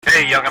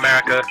Hey, young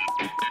America,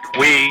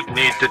 we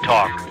need to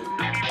talk.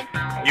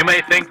 You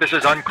may think this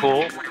is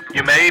uncool.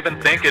 You may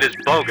even think it is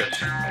bogus.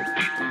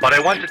 But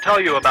I want to tell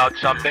you about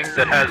something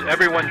that has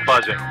everyone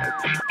buzzing.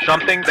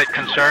 Something that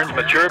concerns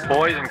mature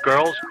boys and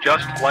girls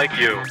just like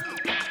you.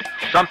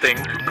 Something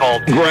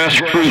called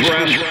grassroots.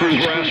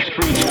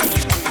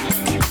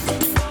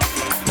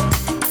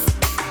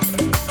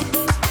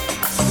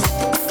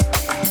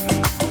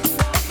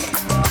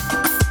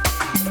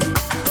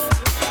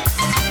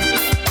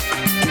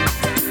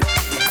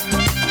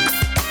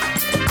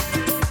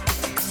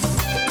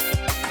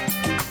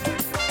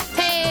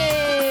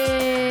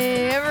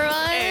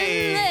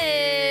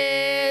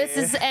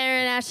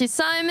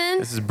 Simon.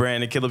 This is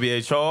Brandon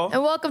Killaby Hall.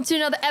 And welcome to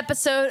another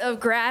episode of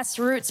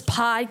Grassroots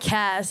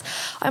Podcast.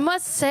 I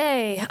must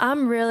say,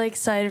 I'm really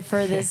excited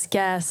for this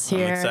guest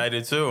here. I'm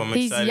excited too.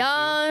 He's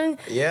young.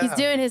 Yeah. He's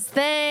doing his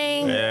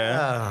thing.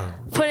 Yeah.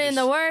 Putting in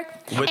the work.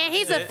 And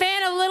he's a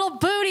fan of Little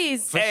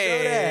Booties.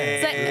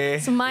 Hey.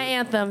 It's my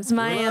anthem. It's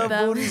my anthem.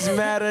 Little Booties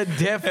matter,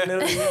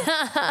 definitely.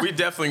 We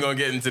definitely going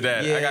to get into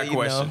that. Yeah, I got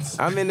questions.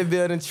 I'm in the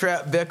building.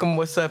 Trap Beckham,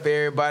 what's up,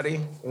 everybody? You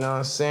know what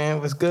I'm saying?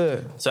 What's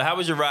good? So how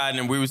was your ride?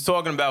 And we was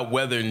talking about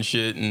weather and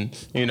shit and,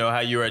 you know, how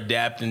you're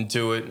adapting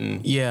to it.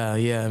 And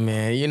Yeah,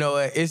 man. You know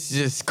what? It's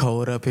just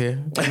cold up here.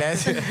 And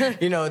that's,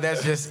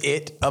 that's just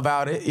it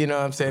about it. You know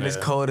what I'm saying? Yeah. It's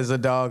cold as a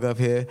dog up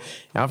here.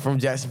 I'm from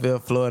Jacksonville,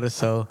 Florida,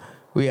 so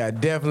we are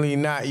definitely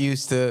not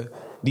used to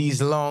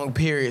these long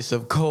periods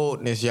of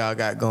coldness y'all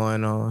got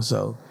going on.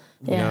 So,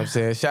 you know what I'm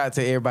saying? Shout out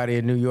to everybody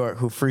in New York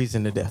who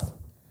freezing to death.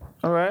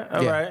 All right.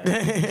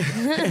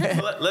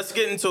 Let's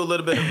get into a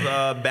little bit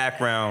of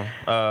background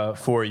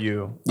for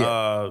you.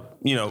 Yeah.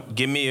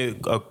 Give me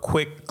a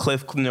quick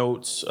Cliff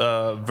Notes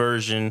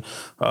version.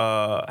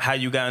 How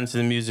you got into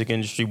the music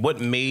industry? What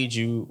made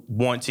you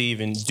want to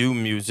even do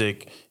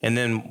music? And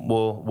then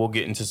we'll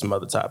get into some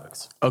other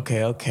topics.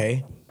 Okay.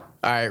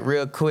 All right,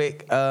 real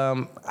quick.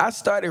 I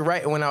started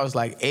writing when I was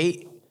like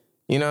 8.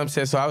 You know what I'm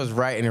saying? So I was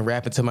writing and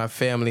rapping to my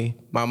family.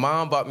 My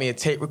mom bought me a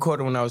tape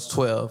recorder when I was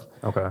 12.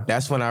 Okay.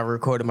 That's when I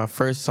recorded my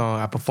first song.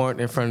 I performed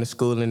in front of the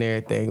school and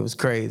everything. It was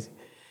crazy.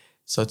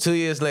 So 2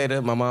 years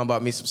later, my mom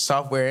bought me some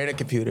software and a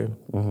computer.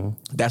 Mm-hmm.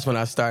 That's when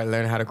I started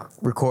learning how to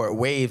record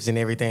waves and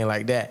everything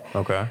like that.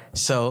 Okay.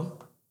 So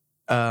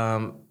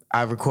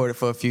I recorded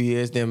for a few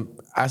years. Then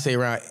I say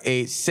around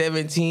age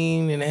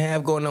 17 and a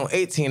half, going on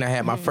 18, I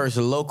had my first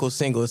local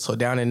single. So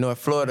down in North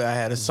Florida, I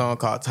had a song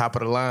called Top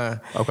of the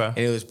Line. Okay. And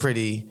it was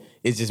pretty...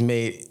 It just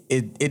made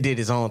it did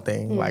its own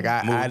thing. Like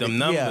I them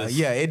numbers.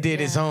 Yeah, it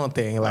did its own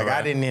thing. Like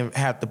I didn't even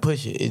have to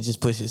push it. It just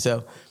pushed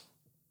itself.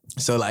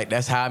 So like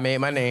that's how I made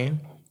my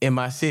name in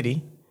my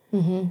city.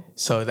 Mm-hmm.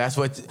 So that's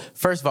what.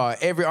 First of all,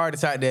 every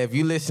artist out there, if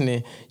you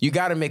listening, you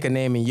got to make a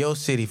name in your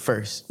city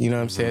first. You know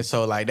what I'm saying?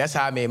 So like that's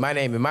how I made my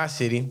name in my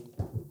city.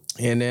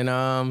 And then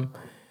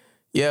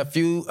a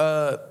few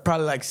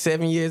probably like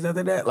 7 years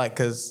after that, like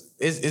because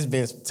it's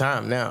been some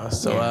time now.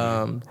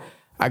 So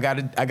I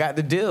got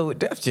the deal with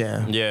Def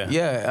Jam. Yeah.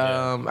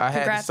 I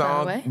had the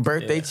song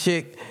Birthday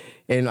Chick,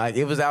 and like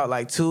it was out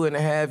like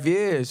 2.5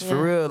 years for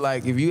real.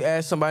 Like if you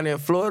ask somebody in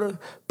Florida,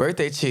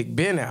 Birthday Chick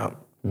been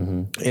out.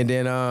 Mm-hmm. And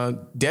then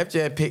Def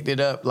Jam picked it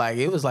up like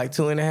it was like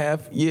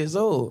 2.5 years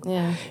old.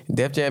 Yeah.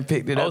 Def Jam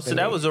picked it up. Oh, so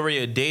that was already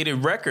a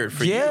dated record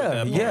for you.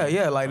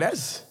 Yeah. Like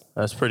that's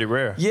pretty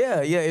rare.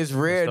 Yeah. It's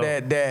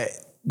rare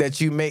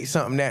that you make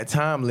something that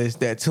timeless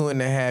that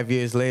 2.5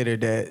 years later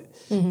that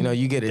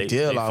you get a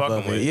deal off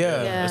of it.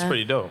 Yeah. That's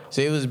pretty dope.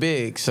 So it was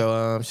big.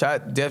 So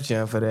shout out Def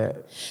Jam for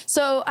that.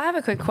 So I have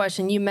a quick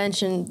question. You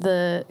mentioned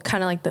the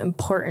kind of like the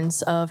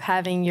importance of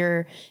having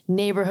your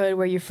neighborhood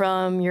where you're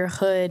from, your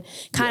hood,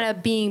 kind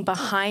of being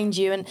behind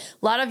you. And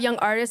a lot of young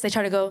artists, they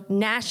try to go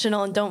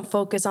national and don't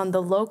focus on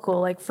the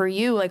local. Like for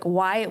you, like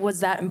why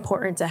was that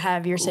important to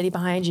have your city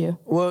behind you?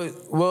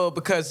 Well,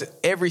 because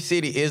every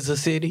city is a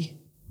city.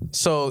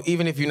 So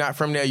even if you're not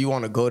from there, you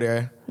want to go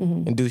there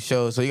and do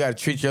shows. So you got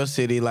to treat your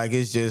city like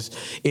it's just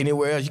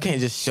anywhere else. You can't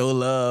just show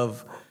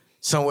love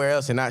somewhere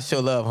else and not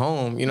show love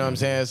home. You know what I'm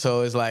saying?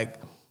 So it's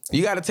like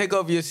you got to take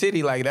over your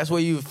city. Like that's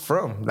where you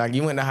from. Like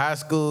you went to high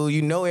school.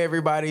 You know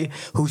everybody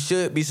who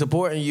should be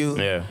supporting you.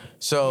 Yeah.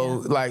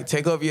 So like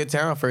take over your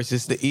town first.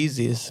 It's the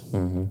easiest.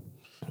 Mm-hmm.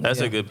 That's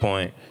a good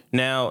point.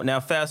 Now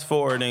fast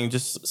forwarding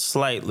just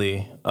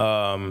slightly.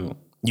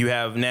 You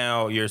have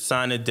now you're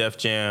signed to Def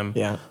Jam.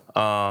 Yeah.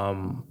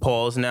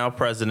 Paul's now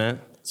president,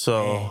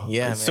 so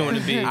soon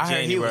to be I heard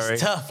January. he was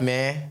tough,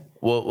 man.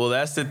 Well,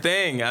 that's the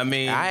thing. I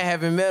mean, I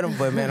haven't met him,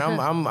 but man,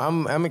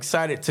 I'm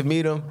excited to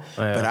meet him.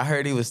 Yeah. But I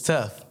heard he was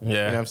tough. Yeah. You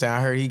know what I'm saying?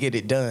 I heard he get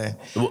it done.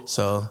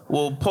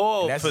 Well,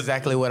 Paul, that's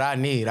exactly what I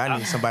need. I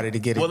need somebody to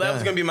get it done. Well, that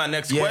was gonna be my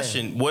next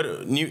question.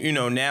 What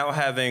now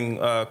having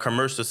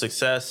commercial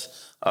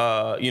success.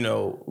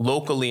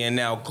 Locally and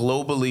now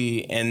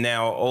globally, and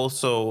now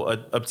also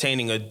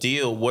obtaining a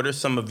deal. What are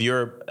some of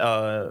your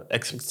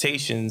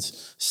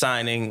expectations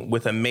signing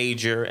with a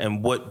major,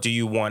 and what do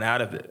you want out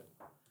of it?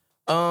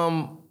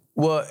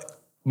 Well,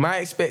 my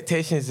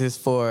expectations is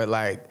for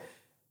like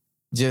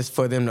just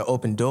for them to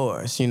open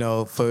doors, you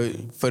know, for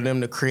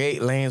them to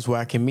create lanes where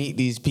I can meet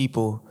these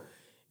people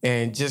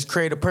and just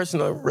create a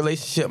personal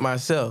relationship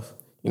myself.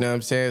 You know what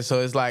I'm saying?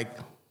 So it's like,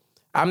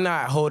 I'm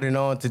not holding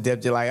on to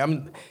Def Jam. Like,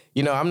 I'm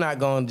not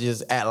going to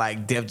just act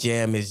like Def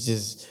Jam is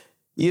just,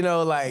 you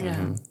know, like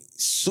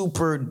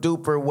super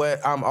duper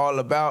what I'm all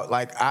about.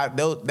 Like,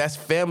 that's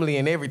family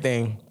and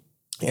everything.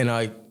 And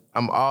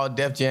I'm all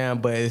Def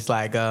Jam, but it's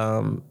like,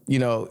 you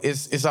know,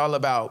 it's all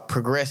about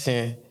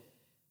progressing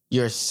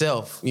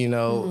yourself, you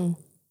know,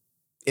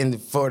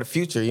 for the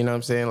future. You know what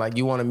I'm saying? Like,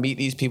 you want to meet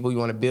these people, you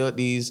want to build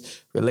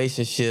these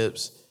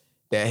relationships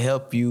that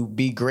help you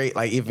be great,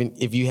 like even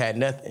if you had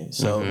nothing.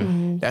 So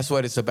that's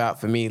what it's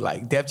about for me.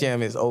 Like, Def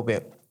Jam has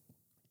opened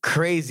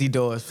crazy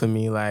doors for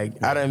me.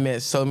 Like, I done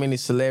met so many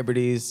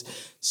celebrities,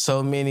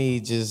 so many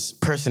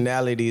just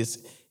personalities.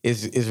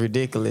 Is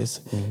ridiculous.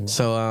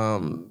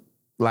 So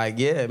like,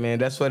 yeah, man,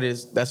 that's what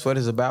it's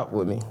about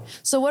with me.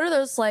 So what are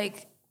those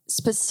like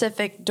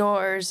specific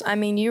doors? I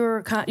mean,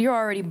 you're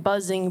already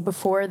buzzing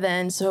before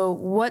then. So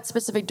what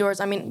specific doors?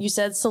 I mean, you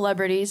said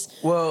celebrities.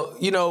 Well,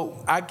 you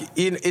know,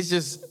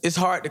 it's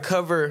hard to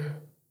cover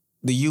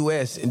the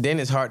U.S. and then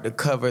it's hard to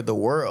cover the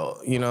world.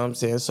 You know what I'm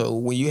saying? So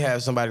when you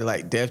have somebody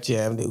like Def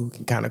Jam who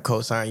can kind of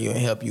co-sign you and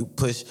help you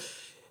push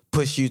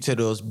you to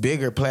those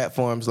bigger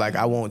platforms, like,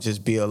 I won't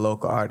just be a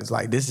local artist.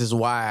 Like, this is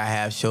why I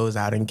have shows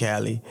out in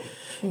Cali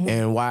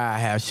and why I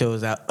have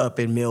shows up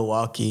in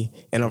Milwaukee,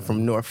 and I'm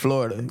from North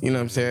Florida. You know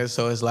what I'm saying?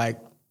 So it's like,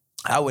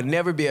 I would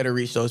never be able to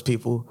reach those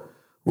people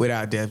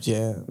without Def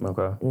Jam.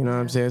 Okay. You know what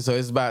I'm saying? So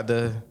it's about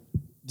the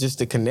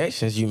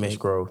connections you make.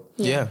 Growth.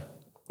 Yeah.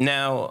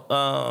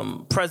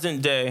 Now,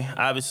 present day,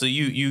 obviously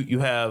you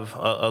have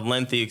a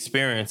lengthy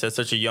experience at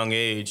such a young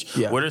age.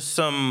 Yeah. What are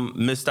some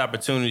missed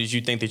opportunities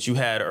you think that you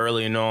had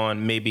early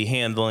on, maybe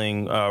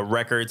handling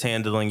records,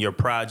 handling your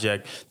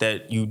project,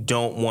 that you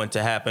don't want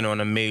to happen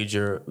on a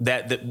major,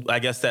 that I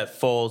guess that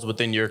falls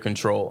within your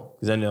control?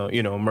 Because I know,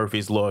 you know,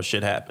 Murphy's Law,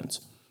 shit happens.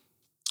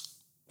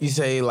 You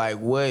say, like,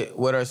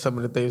 what are some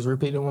of the things?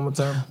 Repeat it one more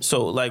time.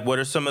 So, like, what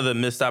are some of the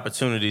missed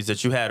opportunities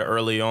that you had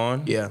early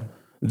on? Yeah.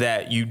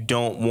 That you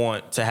don't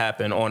want to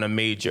happen on a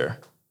major,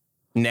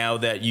 now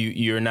that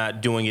you're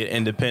not doing it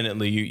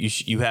independently?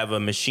 You have a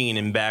machine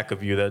in back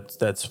of you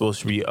that's supposed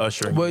to be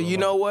ushering. Well, you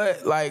know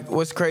what? Like,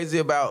 what's crazy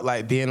about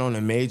like being on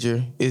a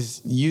major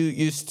is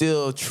you're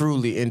still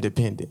truly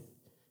independent.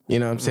 You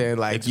know what I'm saying?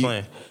 Like,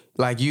 explain.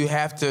 You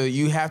have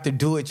to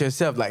do it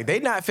yourself. Like,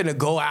 they not finna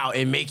go out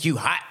and make you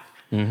hot.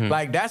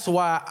 Like, that's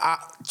why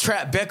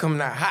Trap Beckham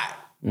not hot.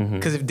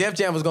 Because if Def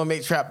Jam was gonna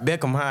make Trap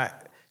Beckham hot,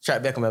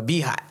 Trap Beckham will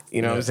be hot.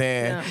 You know what I'm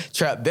saying? Yeah.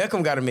 Trap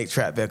Beckham got to make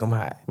Trap Beckham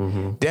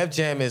hot. Def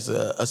Jam is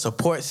a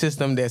support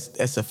system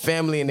that's a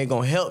family, and they're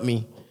going to help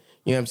me.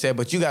 You know what I'm saying?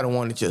 But you got to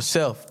want it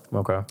yourself.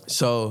 Okay.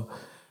 So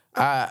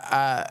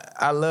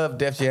I love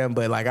Def Jam,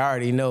 but like, I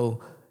already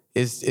know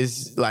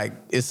it's like,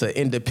 it's an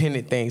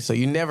independent thing. So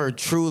you never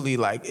truly,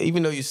 like,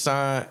 even though you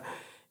sign,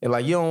 and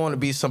like, you don't want to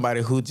be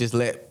somebody who just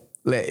let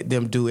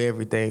them do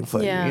everything for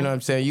you. You know what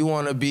I'm saying? You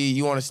want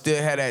to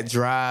still have that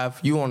drive.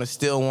 You want to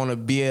still want to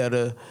be able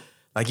to,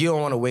 like, you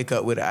don't want to wake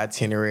up with an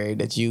itinerary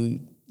that you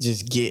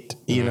just get.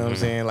 You know what I'm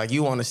saying? Like,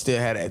 you want to still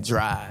have that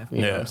drive.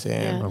 You know what I'm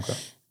saying? Yeah. Okay.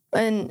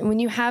 And when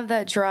you have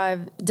that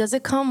drive, does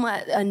it come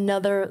at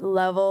another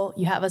level?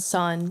 You have a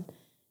son,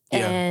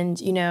 and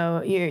you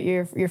know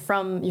you're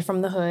from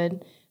the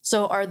hood.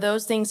 So are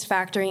those things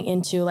factoring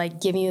into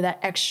like giving you that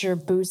extra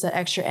boost, that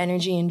extra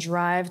energy and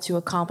drive to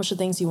accomplish the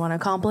things you want to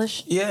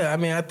accomplish? Yeah, I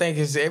mean, I think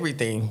it's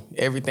everything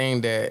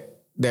that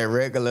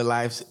regular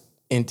life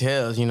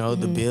entails, you know,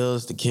 the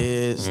bills, the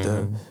kids,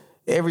 the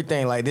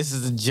everything. Like, this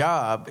is a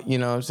job, you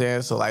know what I'm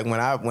saying? So like,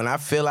 when I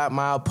fill out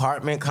my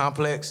apartment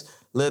complex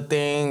little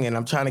thing, and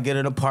I'm trying to get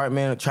an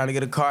apartment, I'm trying to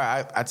get a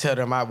car, I tell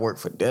them I work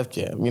for Def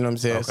Jam, you know what I'm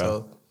saying? Okay.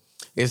 So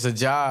it's a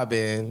job,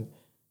 and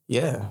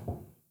yeah.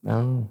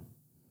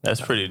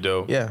 That's pretty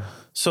dope. Yeah.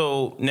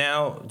 So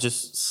now,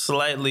 just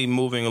slightly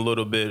moving a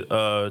little bit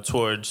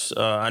towards,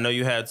 I know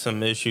you had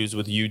some issues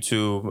with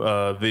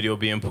YouTube video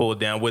being pulled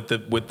down with the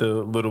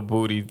little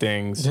booty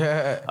things.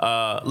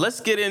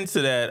 Let's get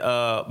into that,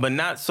 but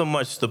not so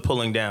much the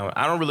pulling down.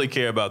 I don't really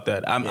care about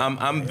that.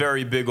 I'm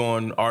very big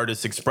on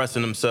artists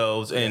expressing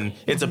themselves, and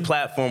it's a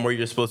platform where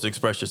you're supposed to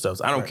express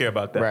yourselves. I don't care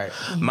about that. Right.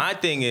 My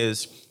thing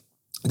is,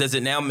 does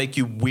it now make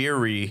you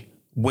weary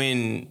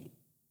when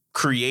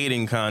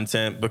creating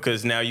content,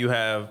 because now you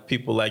have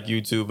people like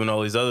YouTube and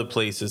all these other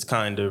places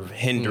kind of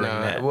hindering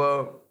that?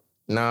 Well,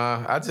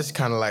 I just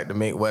kind of like to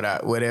make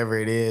whatever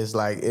it is.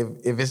 Like,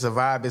 if it's a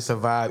vibe, it's a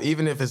vibe.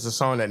 Even if it's a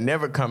song that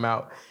never come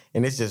out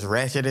and it's just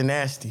ratchet and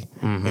nasty,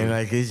 and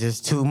like, it's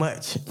just too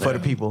much for the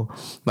people.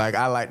 Like,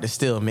 I like to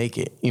still make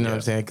it. You know what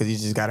I'm saying? Because you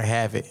just gotta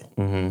have it.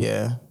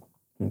 Yeah.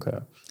 Okay.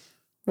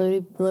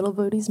 Little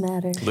booties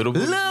matter. Little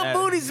booties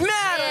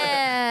matter.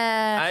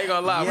 Yeah. I ain't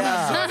gonna lie. When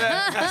I saw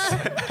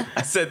that,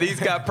 I said these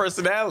got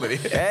personality.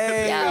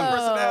 Hey,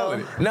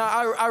 personality. No,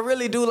 I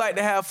really do like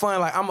to have fun.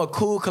 Like I'm a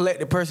cool,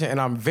 collected person, and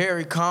I'm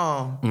very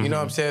calm. You know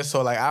what I'm saying?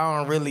 So like I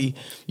don't really,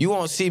 you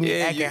won't see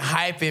me acting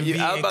hype and being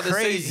I was about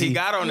crazy. to say he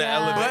got on the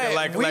elevator But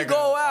like we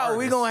go out,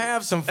 we gonna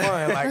have some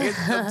fun. Like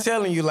I'm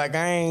telling you, like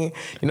I ain't,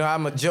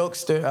 I'm a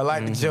jokester. I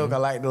like to joke. I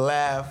like to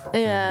laugh.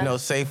 Yeah.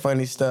 Say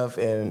funny stuff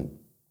and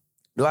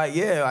like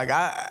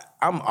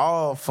I'm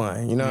all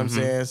fun. You know what I'm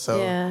saying?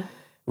 So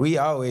we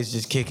always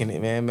just kicking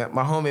it, man.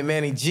 My homie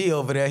Manny G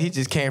over there, he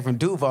just came from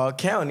Duval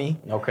County.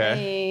 Okay.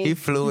 Hey. He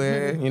flew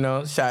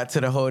in, shout out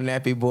to the whole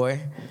nappy boy,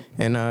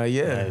 and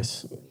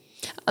Nice.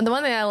 The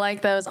one thing I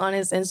like though is on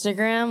his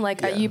Instagram,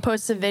 like you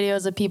posted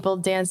videos of people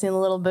dancing a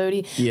little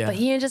booty, but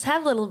he didn't just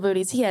have little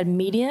booties. He had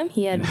medium,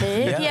 he had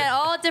big, he had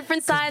all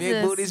different sizes.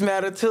 Big booties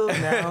matter too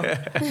now.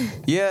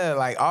 Yeah,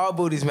 like all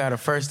booties matter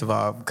first of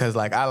all, because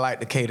like I like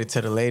to cater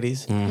to the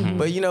ladies.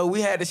 But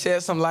we had to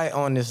shed some light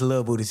on this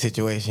little booty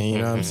situation. You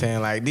know what I'm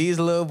saying? Like these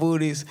little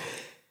booties,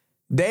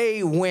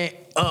 they went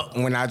up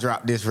when I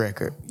dropped this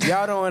record.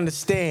 Y'all don't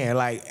understand.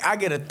 Like, I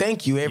get a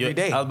thank you every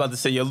day. I was about to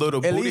say your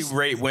little booty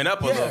rate went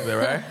up a little bit,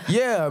 right?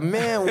 Yeah,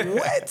 man,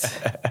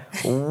 what?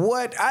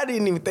 What? I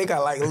didn't even think I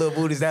liked little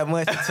booties that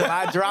much until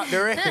I dropped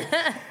the record.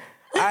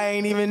 I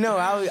ain't even know.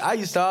 I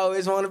used to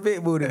always want a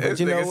big booty, but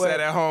you know what? Sat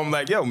at home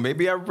like, yo,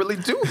 maybe I really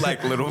do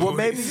like little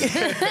booties.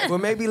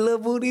 Maybe little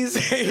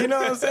booties. You know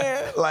what I'm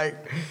saying? Like,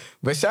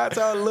 but shout out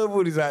to all the little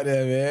booties out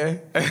there,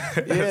 man.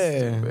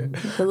 Yeah,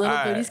 the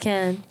little booties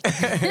can.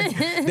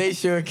 They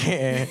sure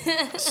can.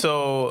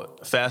 So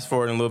fast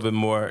forward a little bit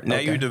more. Now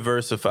you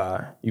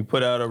diversify. You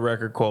put out a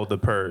record called The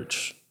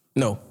Purge.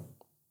 No.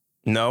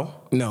 No.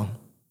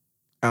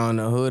 I don't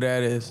know who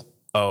that is.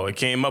 Oh, it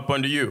came up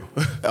under you.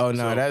 Oh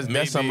no, so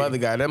that's some other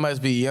guy. That must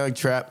be Young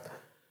Trap.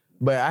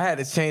 But I had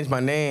to change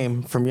my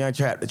name from Young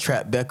Trap to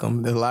Trap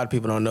Beckham. A lot of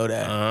people don't know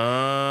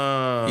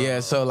that. Yeah,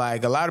 so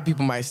like a lot of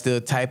people might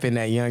still type in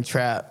that Young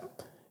Trap.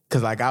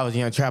 Cause like I was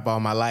Young Trap all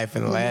my life,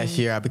 and last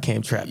year I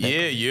became Trap Beckham.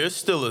 Yeah, you're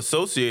still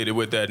associated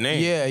with that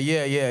name.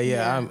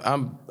 Yeah.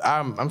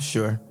 I'm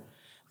sure.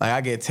 Like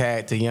I get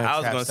tagged to Young Trap. I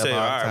was gonna say, all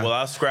right, well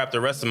I'll scrap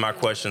the rest of my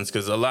questions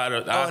because I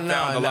found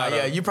a lot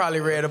of. You probably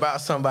read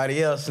about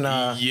somebody else.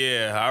 Nah.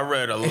 Yeah, I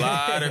read a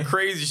lot of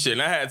crazy shit.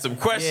 And I had some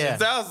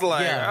questions. I was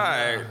like, all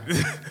right.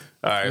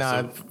 All right,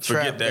 so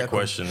forget that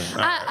question.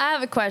 I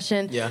have a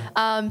question. Yeah.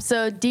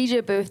 So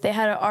DJ Booth, they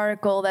had an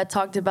article that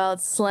talked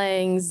about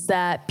slangs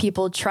that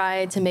people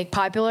tried to make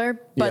popular,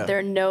 but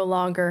they're no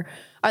longer.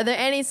 Are there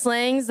any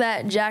slangs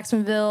that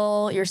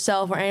Jacksonville,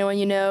 yourself, or anyone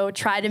you know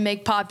tried to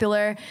make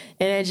popular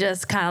and it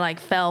just kind of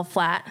like fell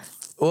flat?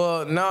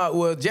 Well, no.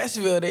 Well,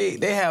 Jacksonville,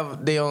 they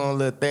have their own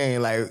little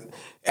thing. Like,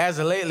 as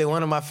of lately,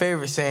 one of my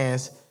favorite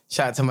sayings,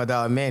 shout out to my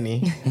dog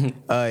Manny,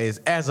 is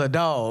as a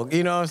dog.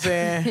 You know what I'm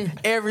saying?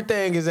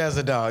 Everything is as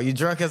a dog. You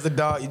drunk as a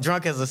dog. You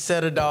drunk as a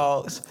set of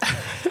dogs.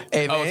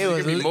 Hey, man, so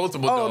it was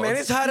multiple dogs. Oh, man,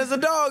 it's hot as a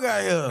dog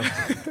out here.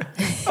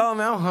 Oh,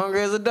 man, I'm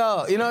hungry as a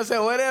dog. You know what I'm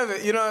saying? Whatever.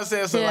 You know what I'm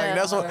saying? So, like,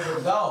 that's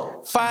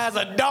what... Fire as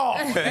a dog.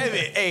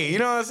 Hey, you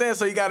know what I'm saying?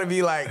 So you got to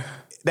be like,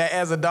 that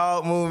as a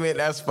dog movement,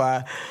 that's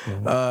fine.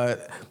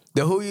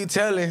 The who you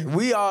telling,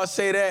 we all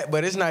say that,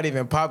 but it's not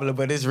even popular,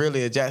 but it's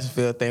really a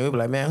Jacksonville thing. We be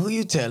like, man, who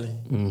you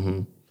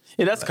telling?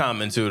 Yeah, that's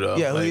common too, though.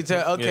 Yeah, who you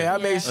tell? Okay, I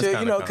make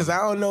sure, because I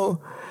don't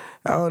know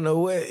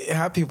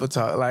how people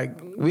talk. Like,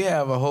 we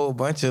have a whole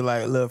bunch of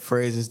like little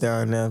phrases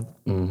down there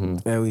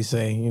that we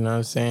say. You know what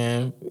I'm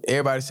saying?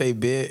 Everybody say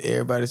bit.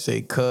 Everybody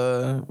say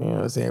cuh. You know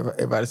what I'm saying?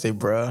 Everybody say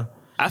bruh.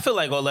 I feel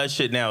like all that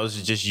shit now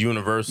is just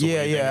universal.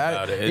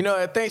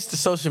 Thanks to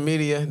social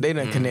media, they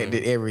done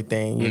connected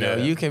everything. You know,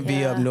 you can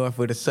be up north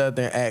with a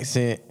southern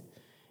accent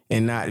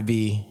and not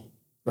be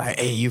like,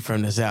 hey, you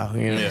from the South.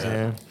 You know what I'm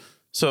saying?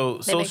 So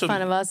they make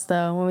fun of us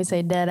though when we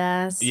say dead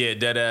ass. Yeah,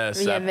 dead ass.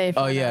 We get made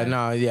fun of.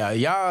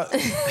 Y'all are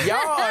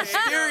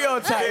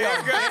stereotyping.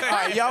 All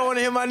right, y'all want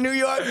to hear my New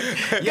York?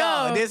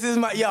 Yo, this is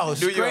my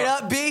straight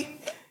up B.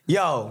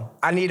 Yo,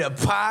 I need a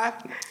pie.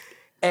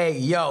 Hey,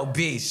 yo,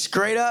 B,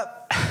 straight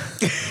up.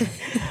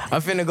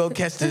 I'm finna go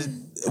catch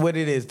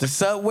the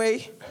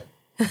subway.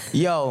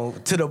 Yo,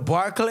 to the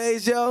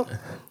Barclays, yo.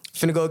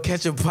 Finna go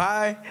catch a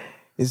pie.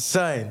 And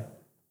son,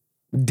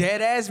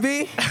 dead ass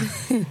B.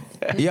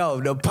 Yo,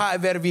 the pie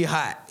better be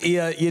hot.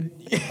 Yeah, I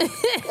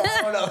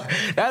don't know.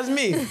 That's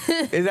me.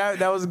 Is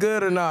that was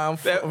good or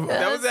not? That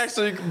was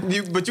actually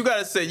but you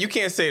gotta say, you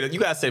can't say that. You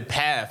gotta say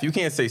path. You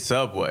can't say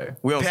subway.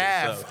 We don't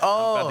path. say sub.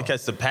 Oh, I'm about to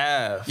catch the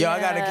path. Yo,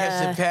 I gotta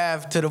catch the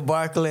path to the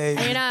Barclays.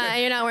 And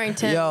you're not wearing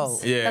Timbs. Yo,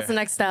 that's the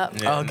next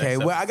step. Yeah, okay,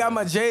 well, I got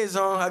my J's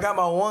on. I got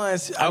my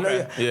ones. I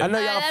know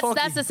y'all funky.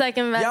 That's the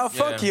second best. Y'all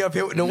funky up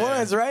here with the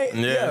ones, right?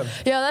 Yeah.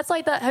 Yo, that's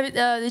like that.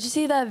 Did you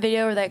see that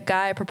video where that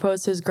guy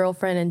proposed to his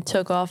girlfriend and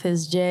took off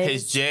his J?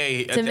 His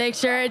J. To make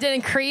sure it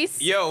didn't crease.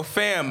 Yo,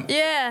 fam.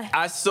 Yeah.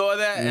 I saw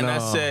that and I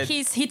said...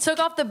 He took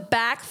off the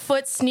back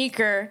foot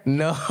sneaker.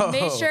 No.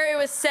 Made sure it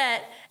was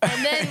set.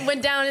 and then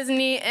went down his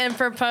knee and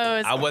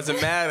proposed. I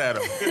wasn't mad at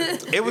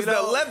him. It was the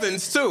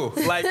 11s too.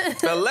 Like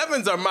the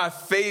 11s are my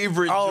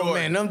favorite. Oh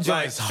man, them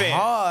joints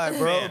hard,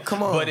 bro. Man.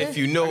 Come on. But if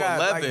you know 11s,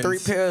 like 3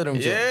 pair of them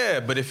joints. Yeah,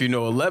 but if you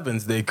know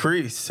 11s, they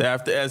crease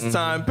as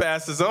time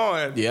passes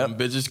on. Yep. Them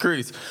bitches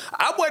crease.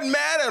 I wasn't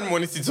mad at him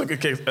when he took his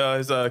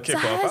kickoff. So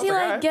how does he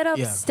like get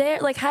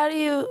upstairs? Like how do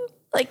you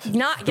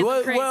not get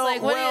the crease?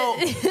 Like what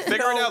do you figure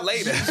it out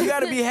later. You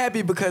gotta be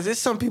happy because there's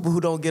some people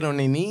who don't get on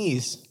their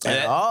knees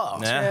at all.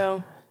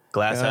 True.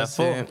 Glass half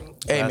full.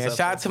 Hey man,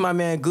 shout out to my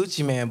man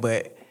Gucci man,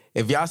 but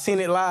if y'all seen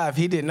it live,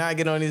 he did not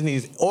get on his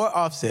knees or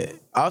Offset.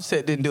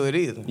 Offset didn't do it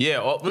either. Yeah,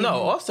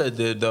 Offset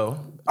did though.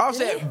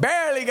 Offset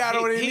barely got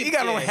on his knee. He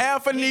got on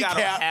half a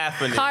kneecap.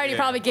 Cardi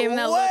probably gave him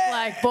that look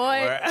like,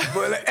 boy.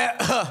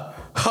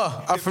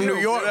 I'm from New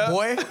York,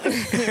 boy.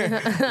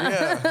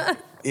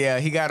 Yeah,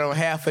 he got on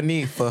half a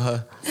knee for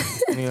her.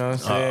 You know what I'm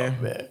saying?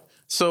 Oh, man.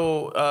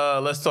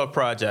 So let's talk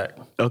project.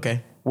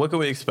 Okay. What can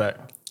we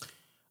expect?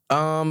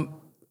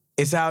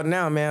 It's out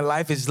now, man.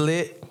 Life is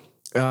lit.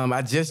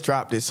 I just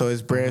dropped it, so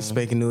it's brand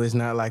spanking new. It's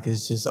not like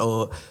it's just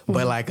old,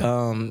 but like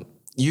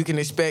you can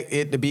expect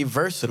it to be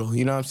versatile.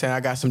 You know what I'm saying? I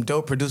got some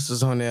dope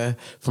producers on there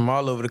from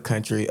all over the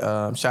country.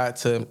 Shout out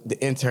to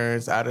the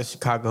interns out of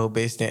Chicago,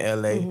 based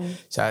in LA.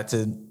 Shout out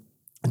to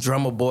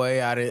Drummer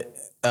Boy out of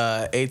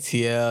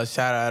ATL.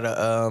 Shout out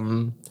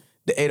to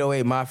the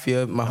 808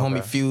 Mafia. My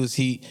homie Fuse,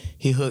 he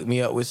hooked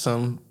me up with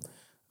some.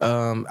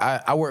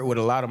 I work with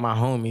a lot of my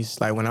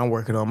homies, like when I'm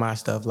working on my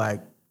stuff,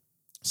 like.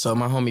 So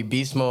my homie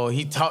Beast Mode,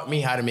 he taught me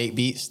how to make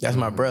beats. That's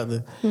my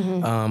brother.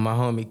 My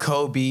homie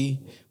Kobe,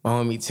 my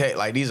homie Tech,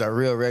 like these are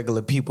real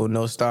regular people,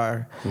 no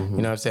star. You know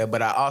what I'm saying?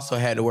 But I also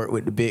had to work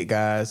with the big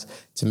guys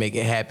to make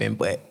it happen.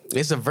 But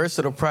it's a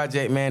versatile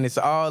project, man. It's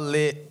all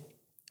lit.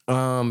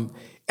 I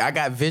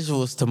got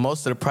visuals to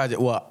most of the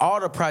project. Well,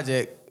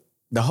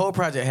 the whole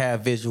project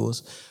have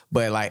visuals.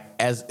 But like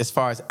as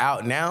far as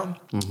out now,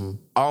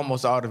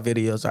 almost all the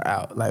videos are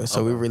out. Like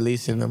so we're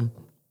releasing them.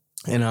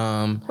 And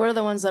what are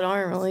the ones that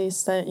aren't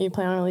released that you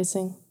plan on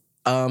releasing?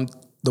 The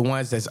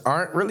ones that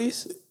aren't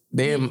released,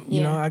 you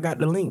know, I got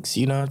the links,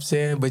 you know what I'm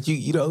saying? But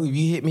you know, if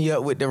you hit me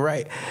up with the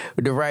right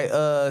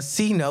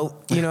C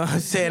note, you know what I'm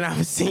saying? I'm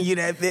gonna send you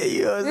that bit,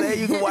 you know what I'm saying?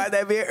 You can watch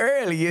that bit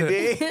early, you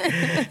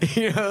dig?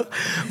 You know?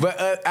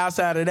 But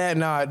outside of that,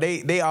 nah,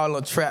 they all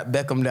on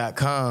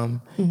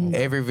trapbeckham.com.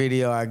 Every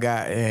video I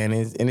got, and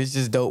it's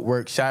just dope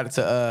work. Shout out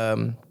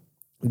to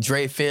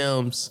Dre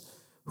Films,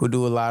 who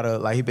do a lot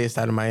of, like, he based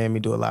out of Miami,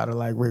 do a lot of,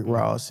 like, Rick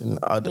Ross and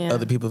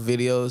other people's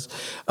videos.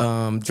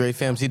 Dre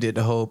Films, he did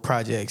the whole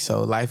project.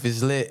 So Life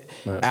is Lit,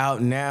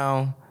 out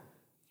now.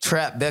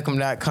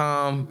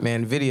 Trapbeckham.com.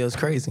 Man, the video's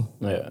crazy.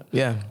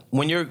 Yeah.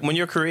 When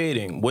you're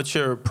creating, what's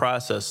your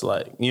process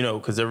like? You know,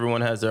 because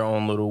everyone has their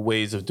own little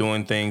ways of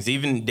doing things,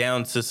 even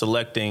down to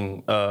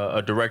selecting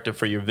a director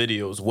for your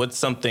videos. What's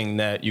something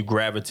that you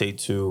gravitate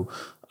to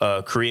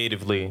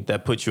creatively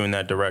that puts you in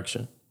that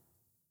direction?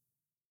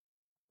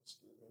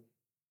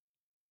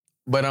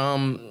 But I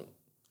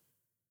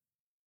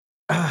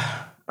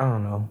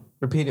don't know.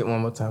 Repeat it one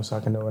more time so I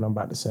can know what I'm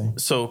about to say.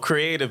 So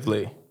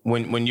creatively,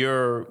 when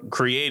you're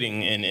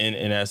creating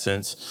in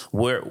essence,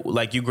 where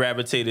like you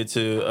gravitated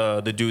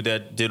to the dude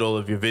that did all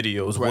of your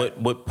videos,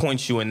 what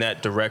points you in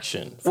that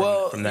direction?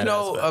 From that you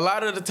know, aspect? a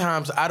lot of the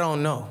times I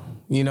don't know.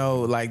 You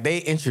know, like they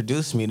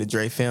introduced me to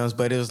Dre Films,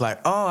 but it was like,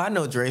 oh, I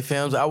know Dre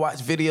Films. I watch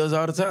videos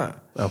all the time.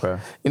 Okay.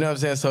 You know what I'm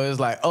saying? So it's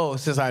like, oh,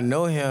 since I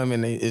know him,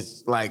 and it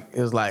was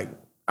like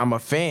I'm a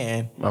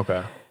fan.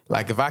 Okay.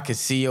 Like if I could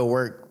see your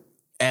work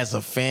as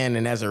a fan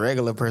and as a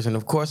regular person,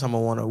 of course I'm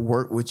gonna want to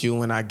work with you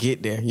when I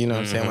get there. You know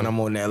what I'm saying? When I'm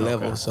on that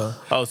level. So.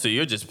 Oh, so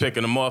you're just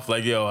picking them off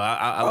like, yo,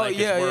 I like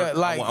his work.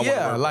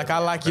 I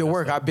like your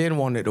work. I've been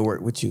wanting to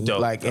work with you.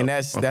 Dope. And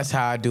that's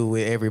how I do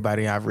with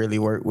everybody I've really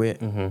worked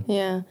with.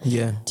 Yeah.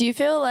 Yeah. Do you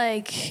feel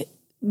like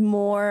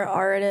more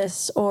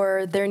artists,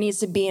 or there needs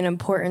to be an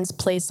importance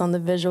placed on the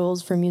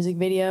visuals for music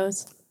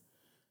videos?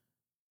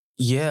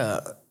 Yeah.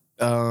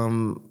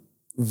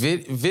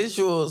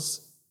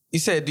 Visuals. You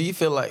said, do I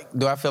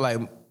feel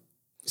like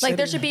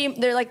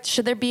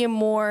should there be a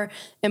more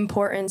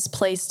importance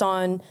placed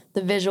on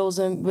the visuals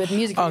and with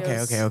music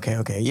videos?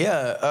 Okay.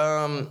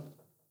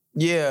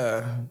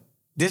 Yeah.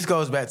 This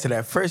goes back to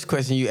that first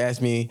question you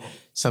asked me,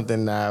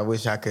 something I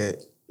wish I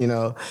could, you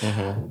know.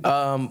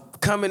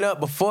 Coming up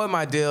before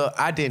my deal,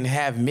 I didn't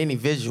have many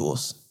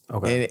visuals.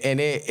 Okay. And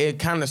it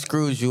kind of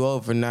screws you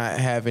over not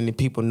having the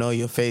people know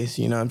your face,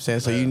 you know what I'm saying?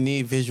 So you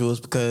need visuals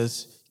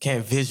because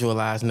can't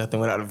visualize nothing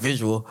without a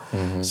visual.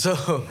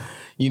 So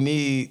you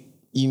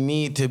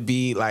need to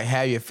be like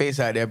have your face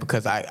out there,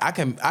 because I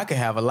can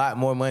have a lot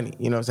more money.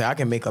 You know what I'm saying? I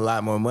can make a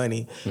lot more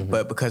money,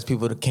 but because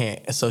people can't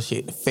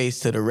associate the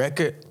face to the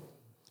record,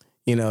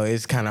 you know,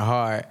 it's kind of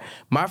hard.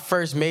 My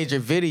first major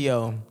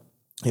video,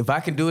 if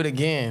I could do it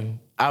again,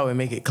 I would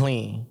make it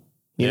clean.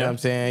 You know what I'm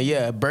saying?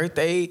 Yeah,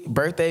 birthday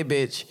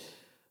bitch.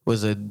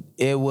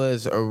 It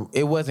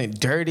wasn't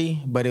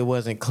dirty, but it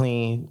wasn't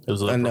clean. It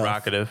was a little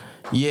provocative.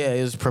 Yeah,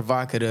 it was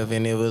provocative,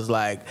 and it was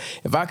like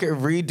if I could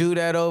redo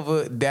that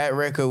over, that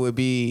record would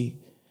be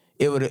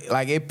it would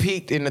like it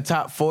peaked in the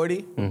top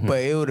 40, but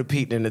it would have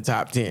peaked in the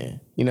top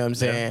 10. You know what I'm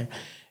saying?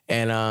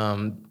 And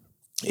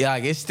yeah,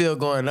 like it's still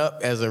going up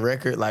as a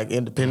record, like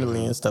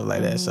independently and stuff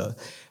like that. So,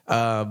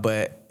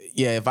 but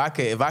yeah, if I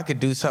could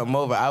do something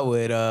over, I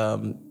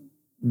would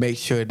make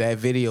sure that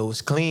video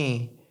was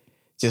clean,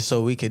 just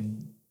so we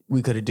could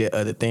have did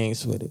other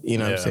things with it. You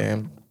know what I'm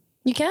saying?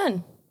 You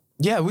can.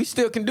 Yeah, we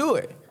still can do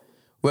it.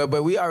 Well,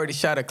 but we already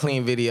shot a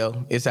clean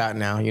video. It's out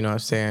now, you know what I'm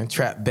saying?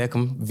 Trap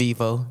Beckham,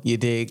 Vivo, you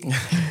dig?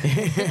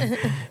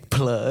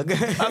 Plug. I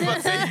was about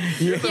to say,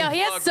 Yo, he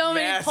has so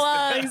many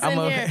plugs in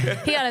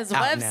here. He got his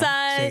Out now.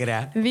 website, Check it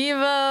out.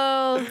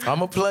 Vivo. I'm going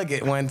to plug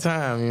it one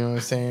time, you know what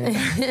I'm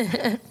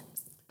saying?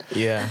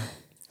 Yeah.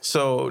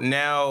 So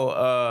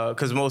now,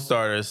 because most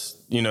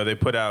artists, you know, they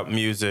put out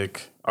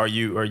music. Are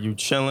you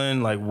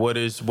chilling? Like, what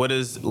is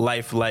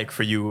life like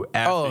for you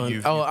after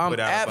you've put I'm out a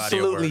body of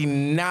absolutely work?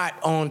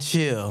 not on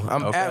chill.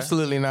 I'm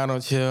absolutely not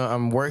on chill.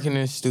 I'm working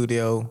in the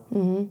studio.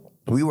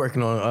 We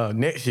working on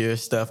next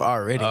year's stuff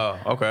already. Oh,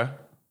 okay.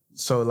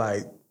 So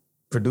like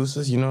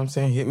producers, you know what I'm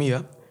saying? Hit me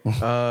up.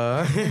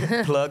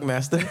 Plug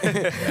master.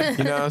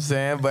 You know what I'm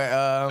saying?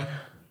 But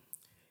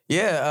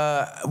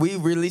we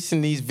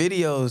releasing these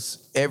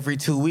videos every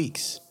 2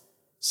 weeks.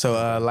 So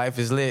Life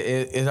is Lit.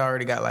 It's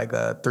already got like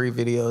 3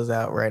 videos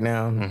out right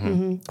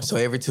now. So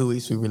every 2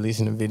 weeks we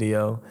releasing a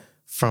video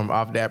from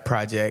off that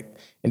project.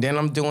 And then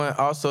I'm doing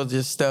also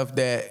just stuff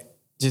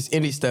just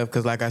indie stuff,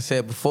 because like I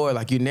said before,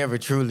 like you never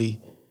truly,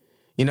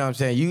 you know what I'm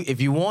saying? If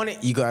you want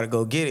it, you gotta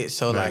go get it.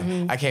 So like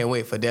I can't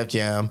wait for Def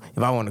Jam.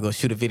 If I want to go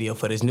shoot a video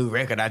for this new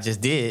record I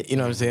just did, you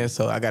know what I'm saying?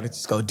 So I gotta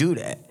just go do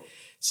that.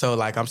 So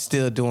like I'm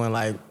still doing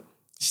like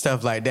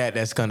stuff like that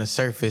that's gonna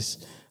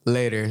surface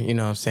later, you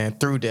know what I'm saying,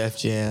 through Def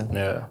Jam.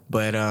 Yeah.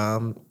 But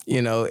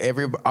you know,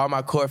 all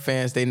my core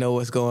fans, they know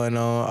what's going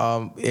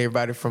on.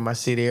 Everybody from my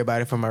city,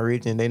 everybody from my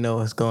region, they know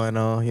what's going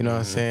on. You know what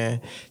I'm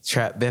saying?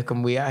 Trap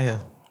Beckham, we out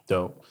here.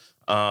 Dope.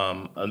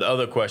 The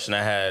other question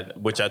I had,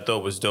 which I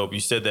thought was dope, you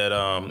said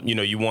that you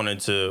know, you wanted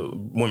to,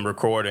 when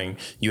recording,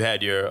 you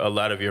had a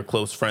lot of your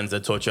close friends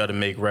that taught you how to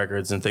make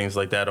records and things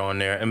like that on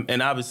there,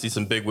 and obviously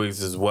some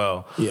bigwigs as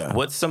well. Yeah.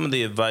 What's some of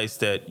the advice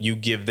that you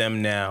give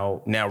them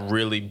now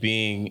really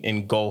being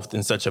engulfed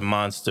in such a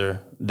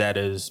monster that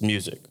is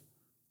music?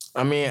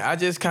 I mean, I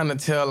just kind of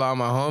tell all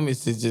my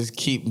homies to just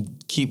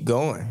keep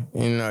going,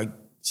 you know,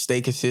 stay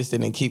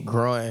consistent and keep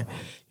growing, you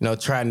know,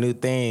 try new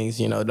things,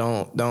 you know,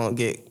 don't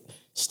get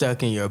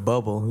stuck in your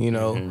bubble, you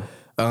know.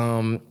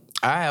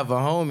 I have a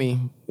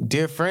homie,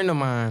 dear friend of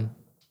mine,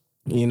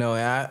 you know,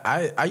 and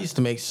I used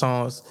to make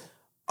songs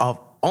off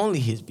only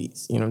his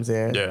beats, you know what I'm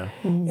saying? Yeah.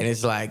 And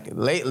it's like,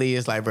 lately,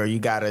 it's like, bro, you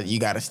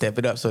gotta step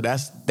it up. So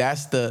that's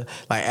the,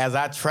 like, as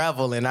I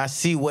travel and I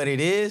see what it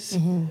is,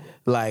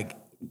 like,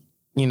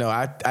 you know,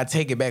 I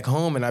take it back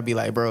home and I be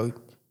like, bro,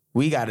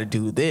 we got to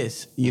do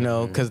this, you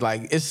know, because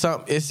like it's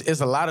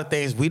a lot of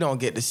things we don't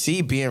get to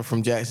see being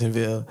from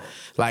Jacksonville.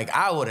 Like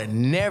I would have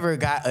never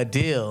got a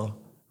deal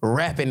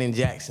rapping in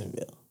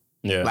Jacksonville.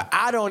 Yeah. Like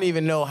I don't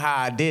even know how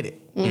I did it.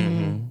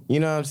 You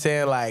know what I'm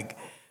saying? Like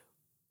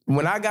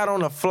when I got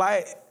on a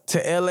flight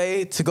to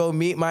LA to go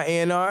meet my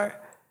A&R,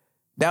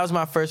 that was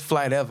my first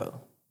flight ever.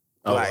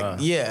 Oh, like, wow.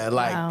 yeah,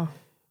 like Wow.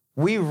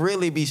 we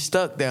really be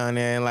stuck down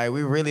there, and like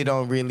we really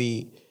don't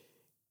really.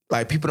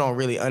 Like people don't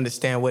really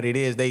understand what it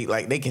is. They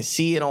can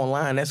see it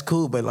online, that's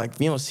cool, but like if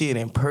you don't see it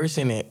in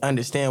person and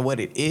understand what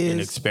it is, And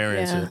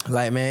experience it.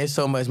 like man, it's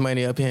so much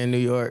money up here in New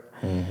York.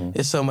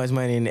 It's so much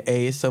money in the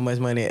A. It's so much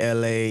money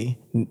in LA,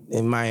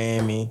 in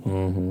Miami,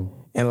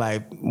 and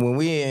like when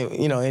we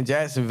in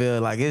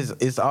Jacksonville, like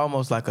it's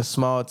almost like a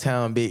small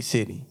town, big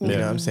city. You know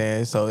what I'm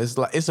saying? So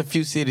it's a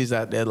few cities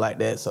out there like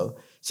that. So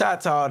shout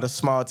out to all the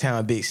small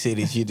town, big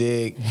cities. You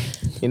dig?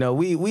 You know,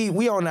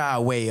 we on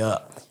our way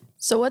up.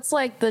 So what's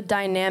like the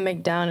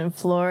dynamic down in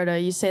Florida?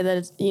 You say that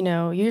it's, you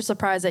know, you're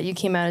surprised that you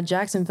came out of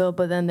Jacksonville,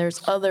 but then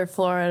there's other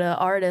Florida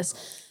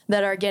artists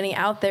that are getting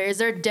out there. Is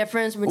there a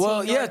difference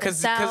between North and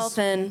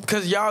South?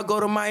 Cause y'all go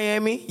to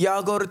Miami,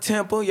 y'all go to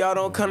Temple, y'all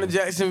don't come to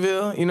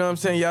Jacksonville. You know what I'm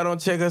saying? Y'all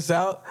don't check us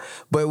out,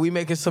 but we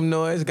making some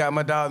noise. Got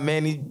my dog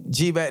Manny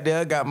G back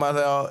there. Got my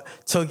dog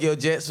Tokyo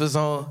Jets was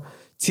on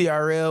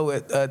TRL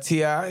with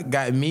T.I.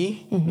 Got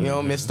me, you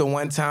know, Mr.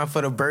 One Time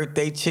for the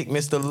Birthday Chick,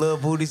 Mr. Lil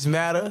Booties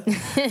Matter.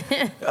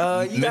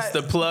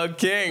 Mr. Plug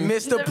King.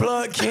 Mr.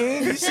 Plug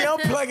King. You see, I'm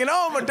plugging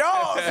all my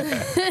dogs.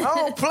 I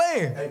don't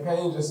play. Hey,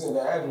 Payne just sent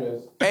the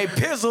address. Hey,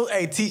 Pizzle.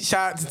 Hey,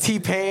 shout out to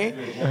T-Pain.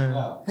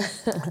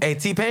 Hey,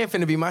 T-Pain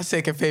finna be my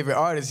second favorite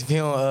artist if he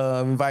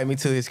don't invite me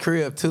to his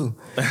crib, too.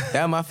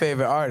 That's my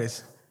favorite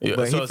artist. Yeah,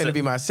 but so he finna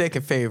be my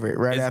second favorite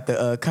right after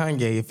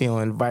Kanye if he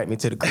don't invite me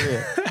to the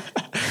crib.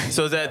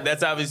 So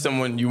that's obviously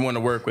someone you want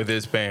to work with,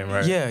 is Payne,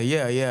 right?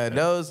 Yeah.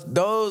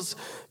 Those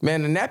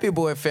man, the Nappy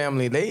Boy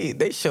family,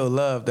 they show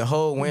love. The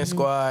whole Win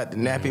Squad, the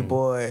Nappy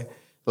Boy,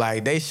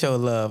 like they show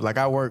love. Like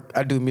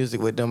I do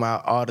music with them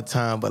all the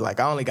time, but like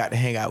I only got to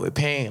hang out with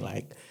Payne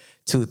like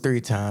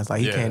 2-3 times.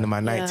 Like he came to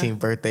my 19th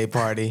birthday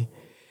party.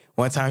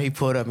 One time he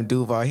pulled up in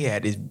Duval. He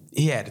had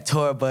the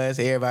tour bus.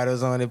 Everybody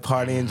was on it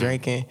partying,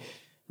 drinking.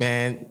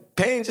 Man,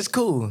 Pain just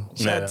cool.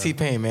 Shout out to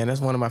T-Pain, man.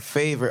 That's one of my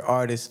favorite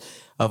artists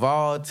of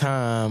all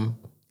time.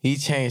 He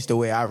changed the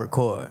way I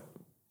record.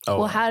 Oh,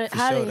 well, how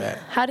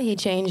did he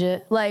change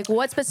it? Like,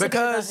 what specific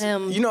about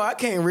him? Because, I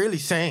can't really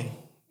sing.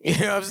 You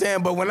know what I'm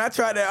saying? But when I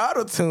tried that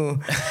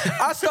auto-tune,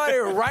 I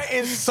started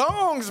writing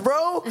songs,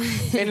 bro.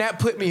 And that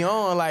put me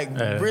on,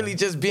 really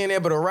just being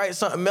able to write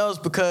something else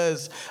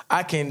because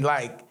I can,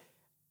 I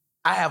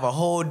have a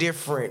whole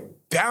different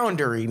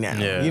boundary now.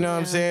 Yeah. You know what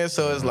I'm saying?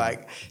 So it's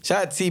like,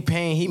 shout out to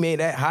T-Pain, he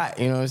made that hot.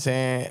 You know what I'm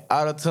saying?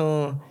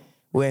 Auto-tune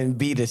wouldn't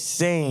be the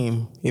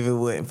same if it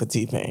wasn't for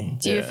T-Pain.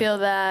 Do you feel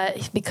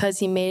that because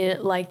he made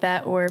it like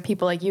that where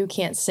people like you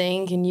can't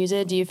sing, can use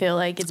it, do you feel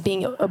like it's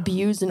being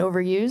abused and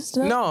overused?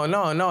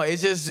 No.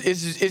 It's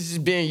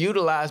just being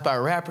utilized by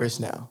rappers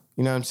now.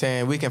 You know what I'm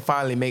saying? We can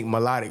finally make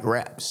melodic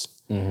raps.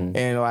 Mm-hmm.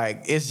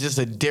 And it's just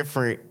a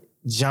different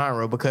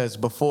genre because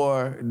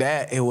before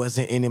that it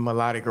wasn't any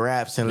melodic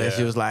raps unless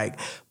it was like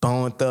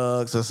Bone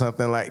Thugs or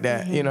something like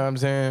that. Mm-hmm. You know what I'm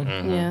saying?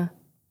 Mm-hmm. Yeah.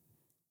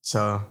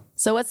 So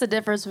what's the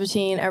difference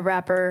between a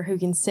rapper who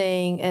can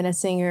sing and a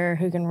singer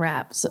who can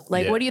rap? So,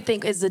 what do you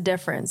think is the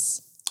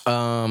difference?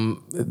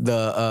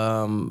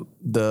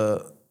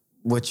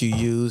 What you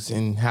use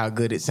and how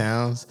good it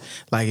sounds.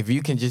 Like if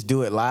you can just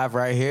do it live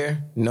right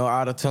here, no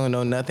auto-tune,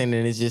 no nothing,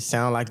 and it just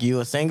sound like you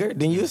a singer,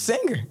 then you a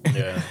singer.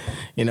 Yeah.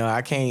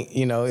 I can't,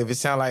 if it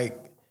sound like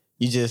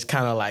you just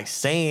kind of like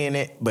saying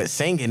it but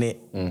singing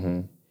it,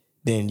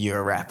 then you're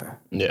a rapper.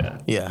 Yeah.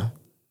 Yeah.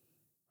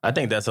 I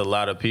think that's a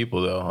lot of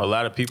people, though. A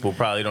lot of people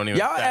probably don't even.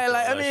 Y'all act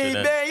like,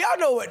 man, y'all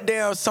know what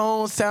damn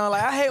songs sound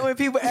like. I hate when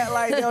people act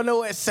like they don't know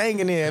what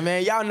singing is,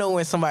 man. Y'all know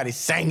when somebody's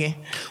singing.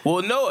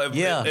 Well, no,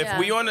 if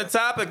we on the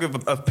topic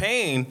of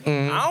Pain,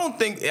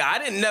 I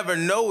didn't never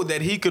know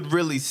that he could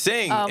really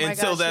sing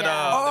until that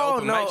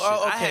open mic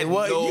shit. Okay.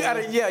 Well, you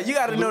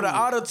gotta know the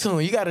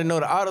auto-tune. You gotta know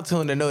the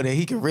auto-tune to know that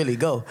he can really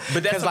go.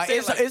 But that's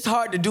it's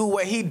hard to do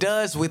what he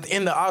does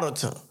within the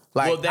auto-tune.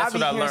 That's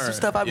what I learned. Some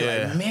stuff I be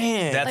like,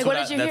 man. That's what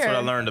did you hear? That's what I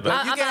learned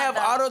about. You can have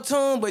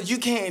auto-tune, but you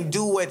can't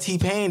do what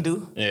T-Pain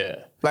do. Yeah.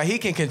 He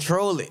can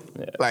control it.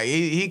 Yeah.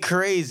 He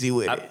crazy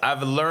with it.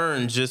 I've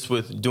learned just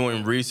with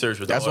doing research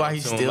with that's why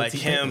he's still like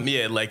him.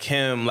 Yeah, like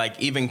him. Like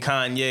even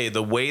Kanye,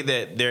 the way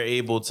that they're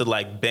able to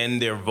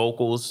bend their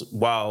vocals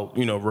while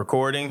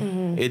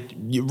recording, it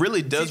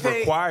really does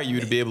require you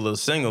to be able to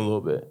sing a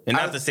little bit. And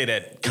not to say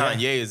that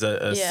Kanye is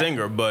a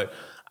singer, but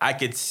I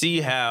could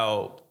see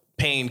how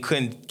Pain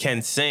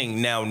can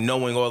sing now,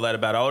 knowing all that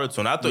about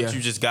autotune. I thought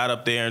you just got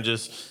up there and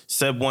just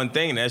said one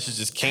thing and that shit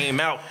just came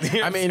out.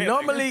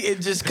 Normally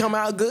it just come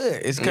out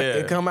good.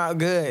 It come out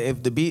good.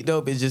 If the beat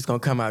dope, it's just gonna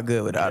come out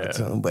good with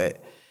autotune.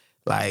 But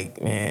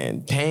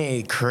man,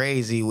 Pain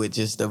crazy with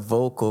just the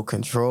vocal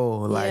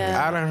control.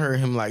 I done heard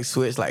him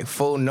switch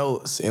 4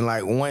 notes in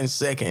 1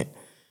 second.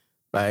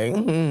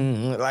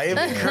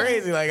 It's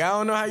crazy. I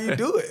don't know how you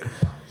do it.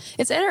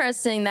 It's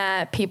interesting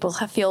that people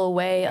feel a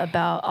way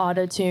about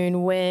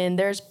autotune when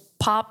there's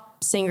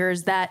pop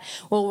singers that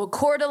will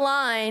record a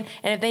line,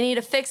 and if they need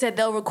to fix it,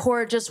 they'll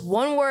record just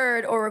one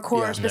word or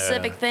record a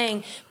specific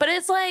thing. But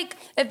it's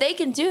if they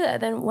can do that,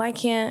 then why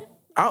can't?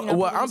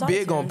 I'm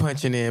big on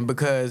punching in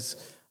because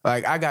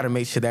I got to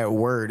make sure that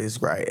word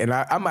is right, and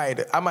I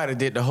might have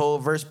did the whole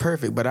verse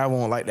perfect, but I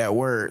won't like that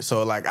word.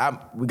 So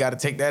we got to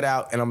take that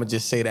out, and I'm gonna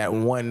just say that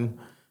one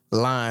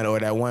line or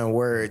that one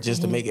word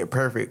just to make it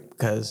perfect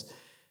because.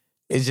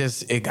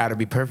 It got to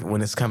be perfect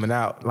when it's coming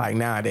out,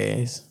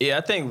 nowadays. Yeah,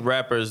 I think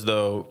rappers,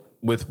 though,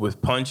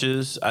 with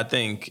punches, I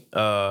think,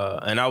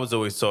 and I was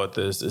always taught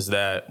this, is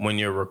that when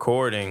you're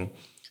recording,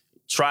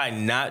 try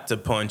not to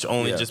punch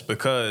only just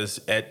because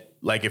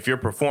if you're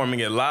performing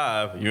it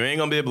live, you ain't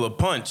gonna be able to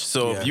punch.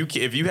 So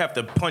if you have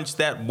to punch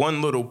that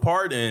one little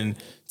part in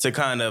to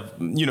kind of,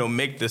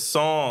 make the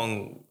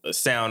song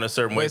sound a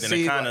certain way, then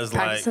it kind of is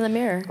practice in the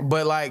mirror.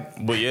 But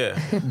but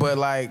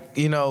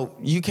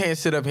you can't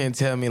sit up here and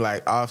tell me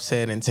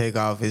Offset and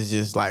Takeoff is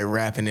just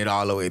rapping it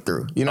all the way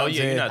through. You know what I'm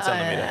saying? You're not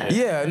telling me that.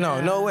 Yeah,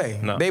 no way.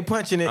 No. They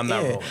punching it in.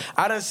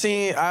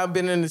 I've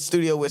been in the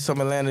studio with some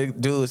Atlanta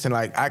dudes and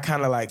I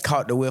kind of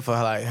caught the whiff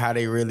of how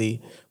they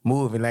really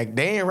move and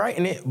they ain't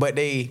writing it, but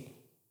they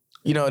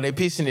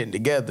piecing it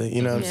together.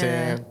 You know what I'm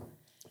saying?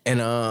 And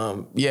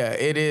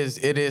it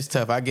is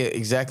tough. I get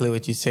exactly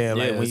what you're saying.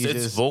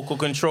 It's vocal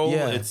control.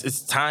 Yeah.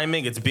 It's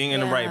timing. It's being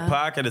in the right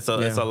pocket. It's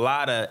a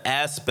lot of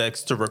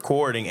aspects to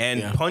recording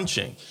and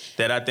punching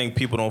that I think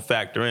people don't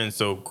factor in.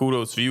 So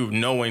kudos for you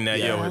knowing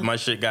that my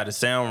shit got to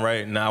sound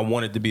right and I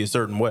want it to be a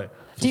certain way.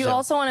 Do you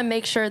also want to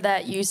make sure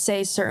that you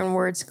say certain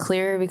words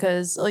clear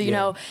because,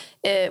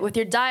 with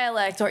your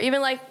dialect or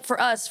even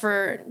for us,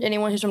 for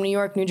anyone who's from New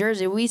York, New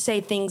Jersey, we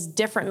say things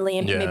differently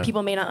and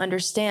people may not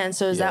understand.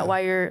 So is that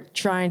why you're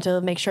trying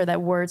to make sure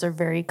that words are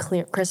very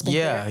clear, crisp and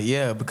clear?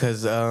 Yeah,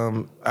 because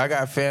I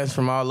got fans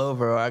from all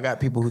over. I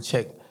got people who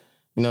check,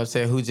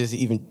 who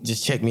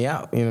just check me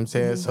out. You know what I'm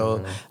saying? Mm-hmm.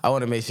 So I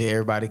want to make sure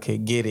everybody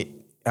can get it.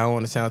 I don't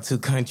want to sound too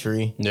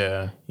country.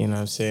 Yeah. You know what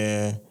I'm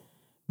saying?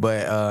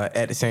 But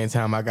at the same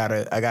time, I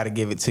gotta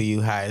give it to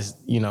you how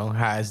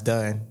it's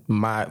done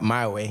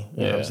my way.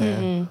 You know what I'm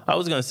saying? I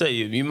was gonna say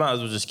you might as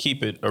well just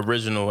keep it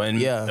original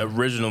and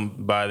original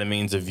by the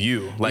means of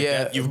you.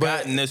 Like you've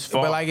gotten this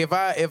far. But like if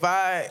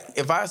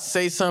I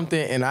say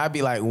something and I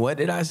be like, what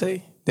did I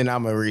say? Then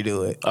I'm gonna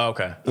redo it. Oh,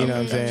 okay. You know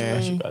what I'm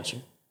saying? Got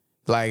you.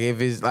 Like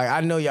if it's like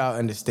I know y'all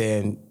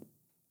understand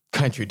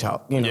country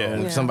talk. You know,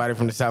 if somebody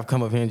from the South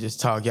come up here and just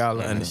talk, y'all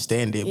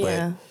understand it.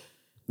 But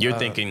you're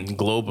thinking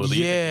globally,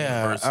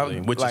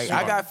 universally, which like is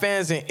smart. I got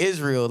fans in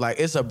Israel. Like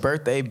it's a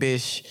birthday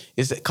bish.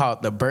 It's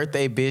called the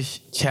Birthday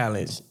Bish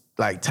Challenge.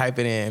 Like type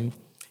it in.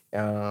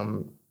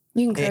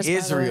 You can curse, in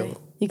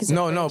Israel. You can say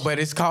No, bitch. but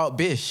it's called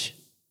bish.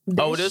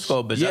 Oh, it is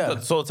called bish. Yeah. I thought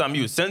this whole time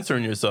you were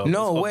censoring yourself.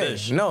 No It's way.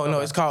 bish. No,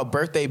 it's called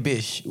Birthday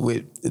Bish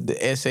with the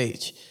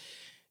SH.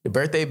 The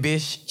Birthday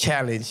Bish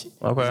Challenge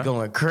is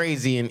going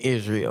crazy in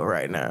Israel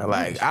right now.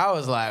 Like I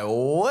was like,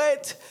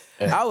 what?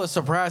 I was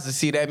surprised to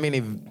see that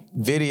many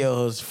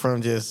videos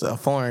from just a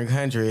foreign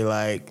country.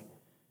 Like,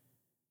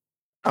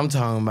 I'm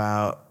talking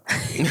about,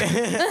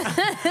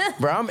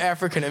 bro, I'm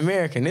African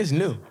American. This new.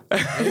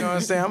 You know what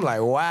I'm saying? I'm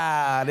like,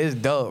 wow, this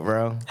dope,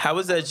 bro. How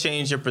has that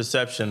changed your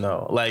perception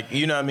though? Like,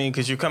 you know what I mean?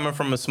 Because you're coming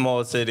from a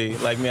small city.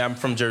 Like me, I'm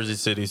from Jersey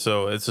City,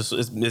 so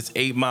it's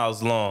 8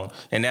 miles long.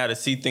 And now to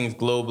see things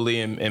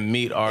globally and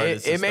meet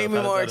artists, it made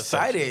me more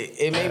excited.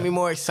 It made me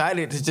more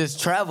excited to just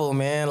travel,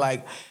 man.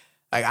 Like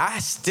I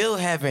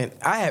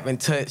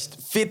haven't touched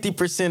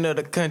 50% of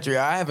the country.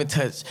 I haven't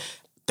touched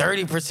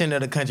 30%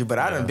 of the country, but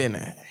I done been to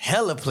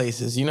hella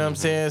places, you know what I'm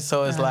saying?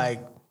 So it's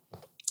like,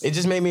 it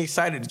just made me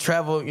excited to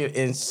travel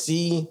and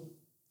see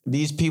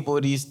these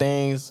people, these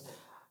things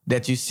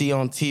that you see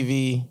on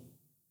TV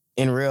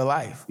in real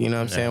life. You know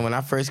what I'm saying? When I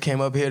first came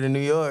up here to New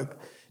York,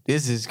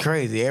 this is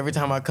crazy. Every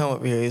time I come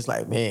up here, it's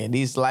like, man,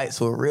 these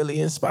lights will really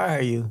inspire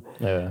you.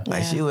 Yeah.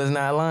 Like she was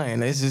not lying.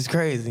 This is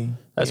crazy.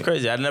 That's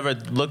crazy. I never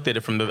looked at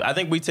it from I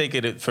think we take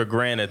it for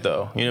granted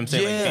though. You know what I'm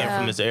saying? Like, came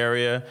from this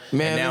area.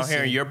 Man, and now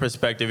hearing your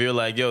perspective, you're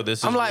like, yo, this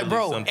is I'm like,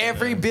 really bro,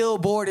 every man.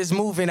 billboard is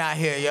moving out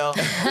here, yo.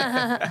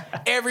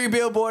 Every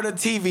billboard of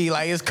TV,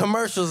 like it's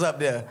commercials up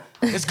there.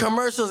 It's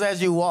commercials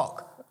as you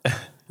walk.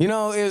 You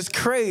know, it's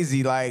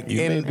crazy. Like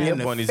you in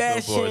the on these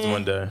fashion, billboards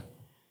one day.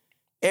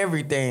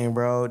 Everything,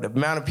 bro. The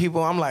amount of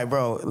people, I'm like,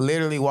 bro,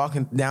 literally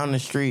walking down the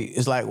street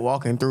is like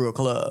walking through a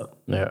club.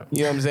 Yeah.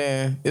 You know what I'm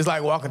saying? It's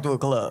like walking through a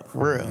club,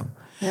 for real.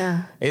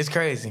 Yeah. It's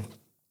crazy.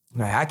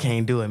 Like, I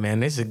can't do it, man.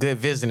 This is a good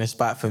visiting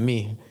spot for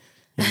me.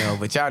 You know,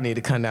 but y'all need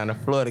to come down to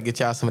Florida, get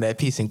y'all some of that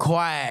peace and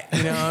quiet.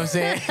 You know what I'm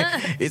saying?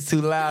 It's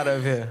too loud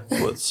up here.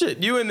 Well, shit,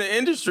 you in the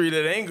industry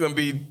that ain't gonna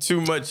be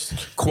too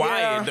much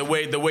quiet the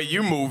way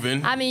you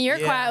moving. I mean, your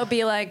quiet would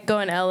be like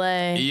going to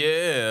LA.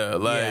 Yeah,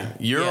 like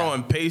you're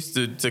on pace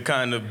to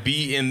kind of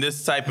be in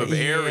this type of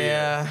area.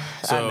 Yeah,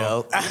 so I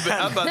know.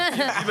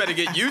 you better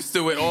get used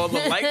to it, all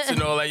the lights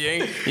and all that. You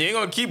ain't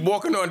gonna keep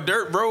walking on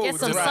dirt roads. Get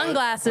some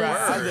sunglasses. Right.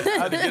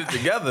 I have to get it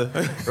together.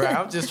 Right,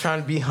 I'm just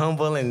trying to be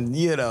humble and,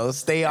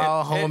 stay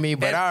all homie,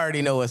 but I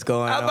already know what's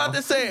going on. I'm about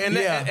to say,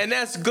 and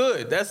that's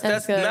good. That's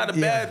good. Not a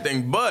bad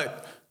thing,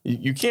 but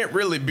you can't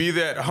really be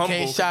that humble.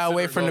 You can't shy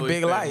away from the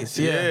big lights.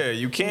 Yeah,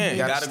 you can't.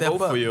 You gotta go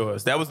for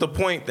yours. That was the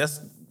point.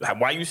 That's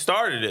why you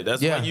started it.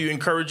 That's why you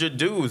encourage your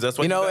dudes. That's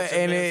why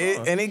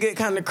and it get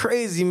kind of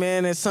crazy,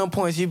 man. At some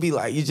points, you be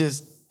like, you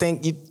just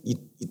think you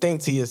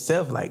think to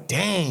yourself, like,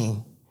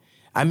 dang,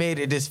 I made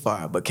it this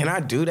far, but can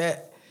I do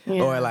that?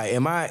 Yeah. Or like,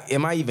 am I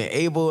even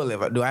able?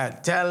 Do I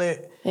have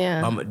talent? Yeah,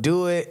 I'm gonna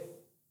do it.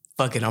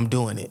 Fuck it, I'm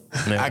doing it.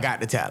 Yeah. I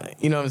got the talent.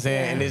 You know what I'm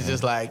saying? Yeah. And it's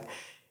just like,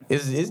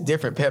 it's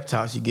different pep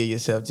talks you give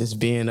yourself just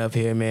being up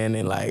here, man,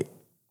 and like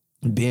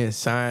being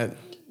signed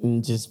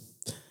and just,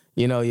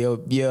 you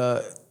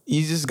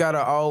just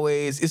gotta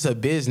always, it's a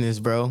business,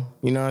 bro.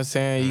 You know what I'm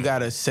saying? You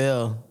gotta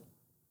sell.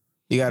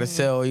 You gotta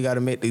sell, you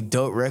gotta make the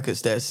dope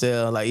records that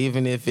sell. Like,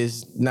 even if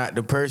it's not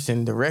the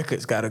person, the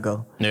records gotta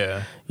go.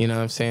 Yeah. You know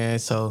what I'm saying?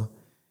 So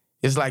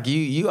it's like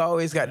you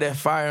always got that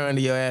fire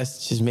under your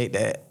ass to just make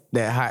that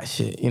hot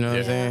shit, you know what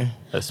I'm saying?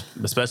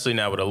 Especially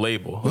now with a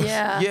label.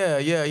 Yeah.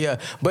 Yeah.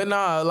 But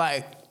no,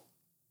 like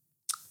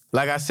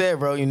I said,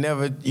 bro, you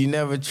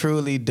never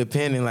truly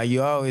dependent. Like,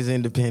 you're always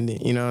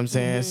independent, you know what I'm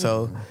saying?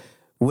 So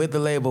with the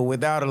label,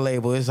 without a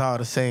label, it's all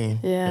the same.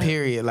 Yeah.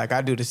 Period. Like,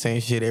 I do the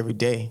same shit every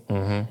day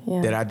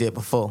that I did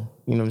before.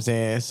 You know what I'm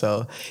saying?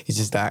 So it's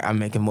just like I'm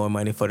making more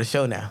money for the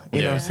show now.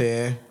 You know what I'm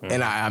saying?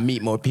 And I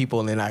meet more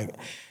people and I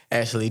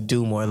actually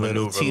do more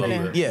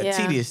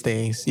tedious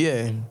things.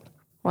 Yeah.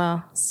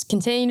 Well,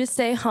 continue to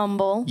stay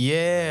humble.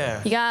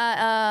 Yeah. You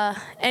got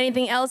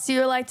anything else you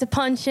would like to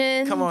punch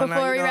in before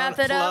we wrap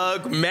it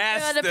up? Plug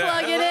master. You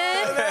want to plug it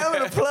in?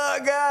 I'm the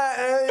plug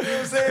guy. You know what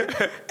I'm saying?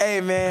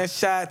 Hey, man,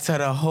 shout out to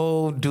the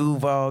whole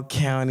Duval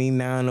County,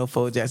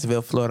 904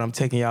 Jacksonville, Florida. I'm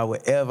taking y'all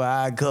wherever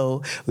I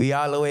go. We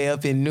all the way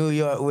up in New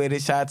York with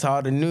it. Shout out to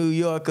all the New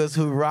Yorkers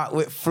who rock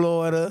with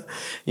Florida.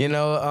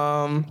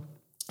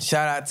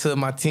 Shout out to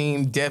my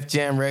team, Def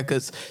Jam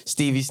Records,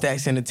 Stevie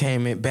Stacks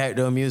Entertainment,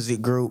 Backdoor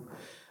Music Group.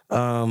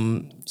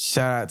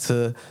 Shout out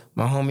to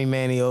my homie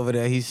Manny over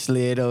there. He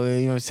slid over,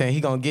 you know what I'm saying?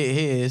 He gonna get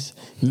his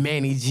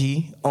Manny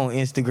G on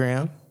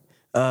Instagram.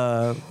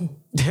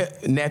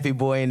 Nappy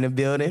Boy in the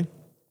building.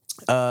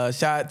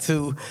 Shout out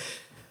to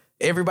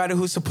everybody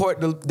who support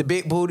the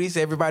big booties,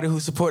 everybody who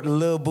support the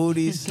little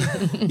booties.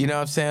 You know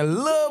what I'm saying?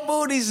 Little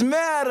booties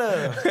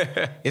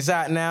matter. It's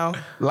out now.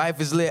 Life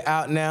is Lit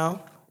out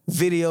now.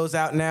 Videos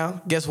out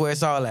now. Guess where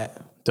it's all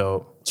at?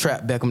 Dope.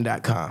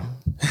 TrapBeckham.com.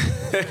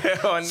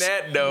 On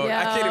that note, Yo.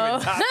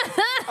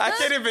 I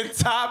can't even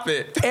top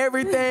it.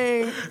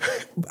 Everything.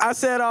 I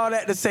said all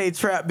that to say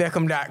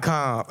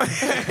TrapBeckham.com.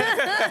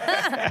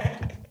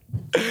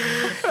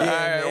 All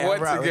right,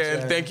 once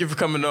again, thank you for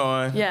coming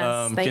on.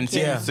 Yes, thank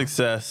continued you.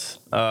 success.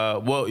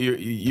 Well,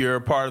 you're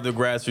a part of the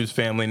grassroots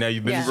family now.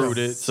 You've been Yes.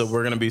 rooted, so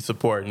we're gonna be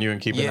supporting you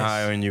and keeping an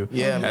eye on you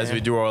as man.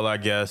 we do all our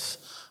guests.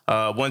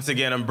 Once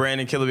again, I'm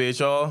Brandon Killer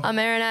BHL. I'm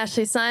Aaron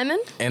Ashley Simon.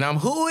 And I'm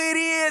who it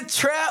is,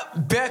 Trap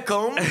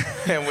Beckham.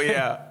 And we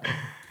out.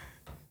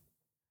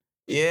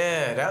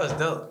 Yeah, that was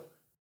dope.